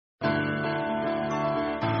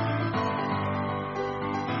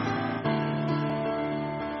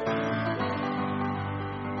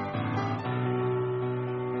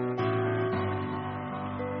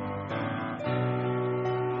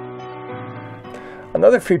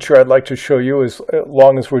Another feature I'd like to show you, as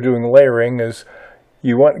long as we're doing layering, is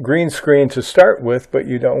you want green screen to start with, but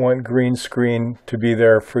you don't want green screen to be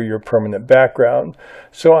there for your permanent background.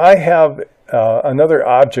 So I have another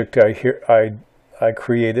object I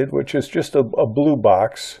created, which is just a blue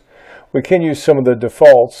box. We can use some of the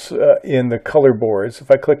defaults in the color boards. If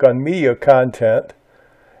I click on Media Content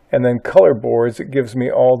and then Color Boards, it gives me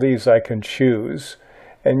all these I can choose.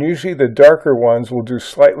 And usually the darker ones will do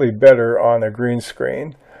slightly better on a green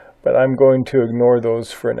screen. But I'm going to ignore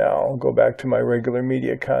those for now. I'll go back to my regular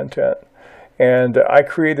media content. And I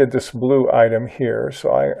created this blue item here,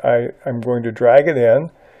 so I'm going to drag it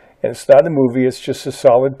in. And it's not a movie, it's just a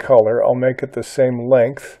solid color. I'll make it the same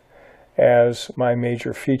length as my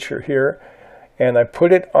major feature here. And I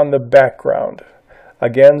put it on the background.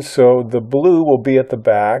 Again, so the blue will be at the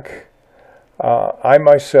back. I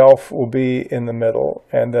myself will be in the middle,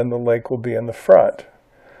 and then the lake will be in the front.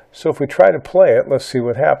 So if we try to play it, let's see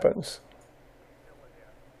what happens.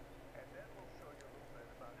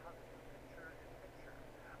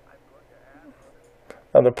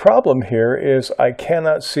 Now the problem here is I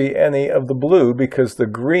cannot see any of the blue because the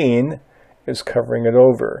green is covering it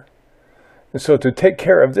over. And so to take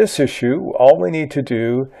care of this issue, all we need to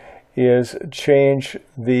do is change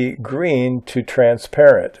the green to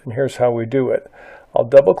transparent. And here's how we do it. I'll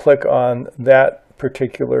double click on that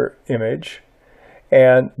particular image.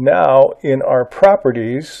 And now in our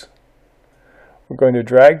properties, we're going to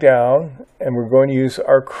drag down and we're going to use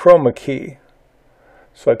our Chroma Key.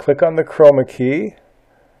 So I click on the Chroma Key,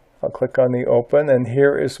 I'll click on the Open, and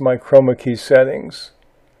here is my Chroma Key settings.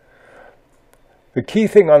 The key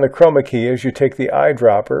thing on the Chroma Key is you take the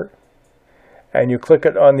eyedropper and you click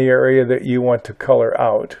it on the area that you want to color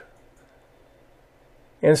out.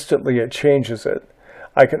 Instantly it changes it.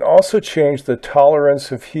 I can also change the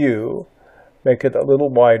tolerance of hue, make it a little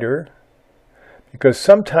wider, because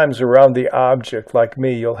sometimes around the object, like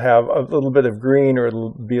me, you'll have a little bit of green or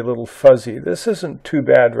it'll be a little fuzzy. This isn't too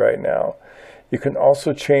bad right now. You can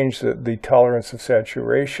also change the tolerance of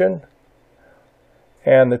saturation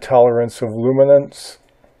and the tolerance of luminance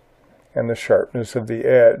and the sharpness of the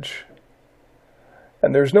edge.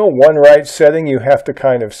 And there's no one right setting. You have to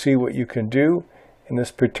kind of see what you can do in this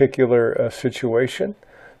particular situation.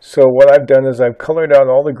 So what I've done is I've colored out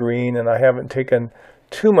all the green, and I haven't taken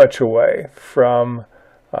too much away from,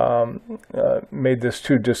 made this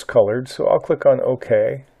too discolored. So I'll click on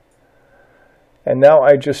OK. And now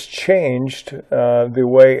I just changed the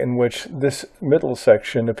way in which this middle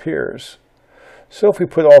section appears. So if we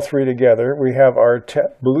put all three together, we have our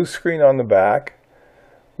blue screen on the back.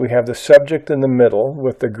 We have the subject in the middle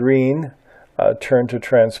with the green turned to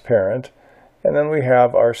transparent. And then we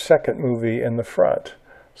have our second movie in the front.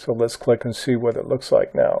 So let's click and see what it looks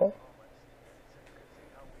like now.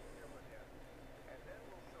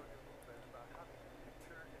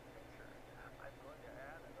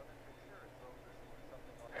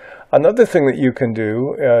 Another thing that you can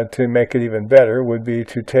do to make it even better would be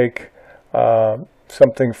to take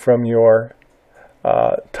something from your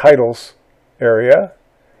titles area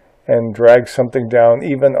and drag something down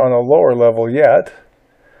even on a lower level yet.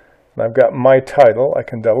 And I've got my title. I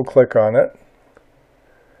can double click on it.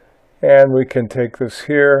 And we can take this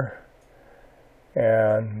here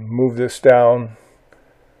and move this down.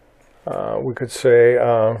 We could say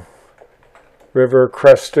river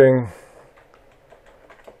cresting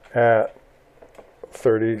at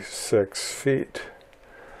 36 feet.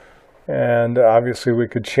 And obviously we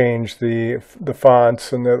could change the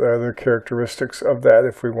fonts and the other characteristics of that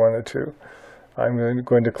if we wanted to. I'm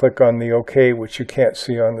going to click on the OK, which you can't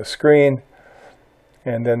see on the screen.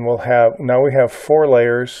 And then we'll have, now we have 4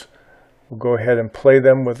 layers. We'll go ahead and play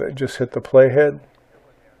them with it. Just hit the playhead.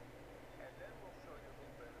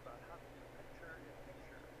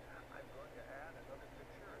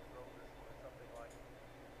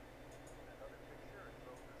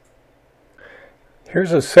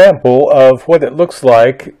 Here's a sample of what it looks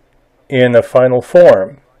like in a final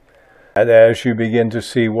form, and as you begin to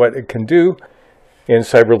see what it can do in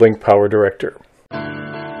CyberLink PowerDirector.